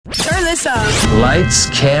Alyssa. Lights,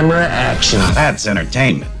 camera, action. That's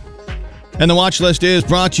entertainment. And the watch list is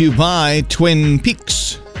brought to you by Twin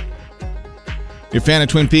Peaks. If you're a fan of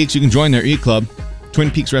Twin Peaks, you can join their e-club.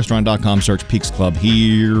 TwinPeaksRestaurant.com, search Peaks Club.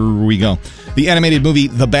 Here we go. The animated movie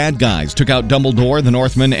The Bad Guys took out Dumbledore, The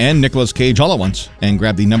Northman, and Nicolas Cage all at once and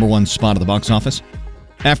grabbed the #1 spot at the box office.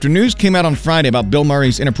 After news came out on Friday about Bill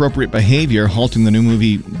Murray's inappropriate behavior halting the new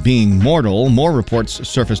movie Being Mortal, more reports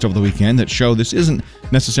surfaced over the weekend that show this isn't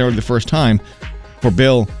necessarily the first time for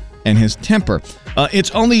Bill and his temper.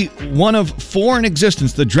 It's only one of 4 in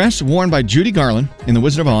existence. The dress worn by Judy Garland in The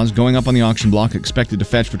Wizard of Oz going up on the auction block, expected to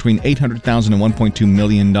fetch between $800,000 and $1.2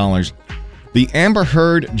 million. The Amber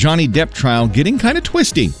Heard Johnny Depp trial getting kind of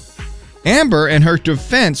twisty. Amber, in her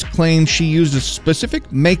defense, claims she used a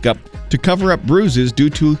specific makeup to cover up bruises due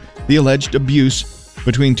to the alleged abuse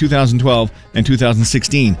between 2012 and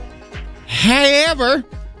 2016. However,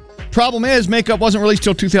 problem is, makeup wasn't released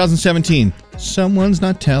till 2017. Someone's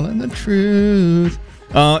not telling the truth.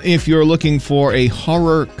 If you're looking for a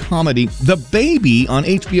horror comedy, The Baby on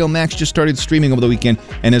HBO Max just started streaming over the weekend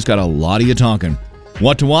and has got a lot of you talking.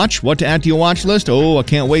 What to watch? What to add to your watch list? Oh, I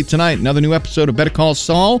can't wait tonight. Another new episode of Better Call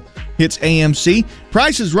Saul hits AMC.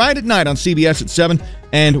 Price is Right at night on CBS at 7.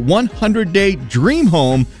 And 100 Day Dream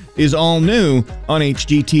Home is all new on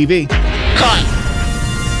HGTV. Cut.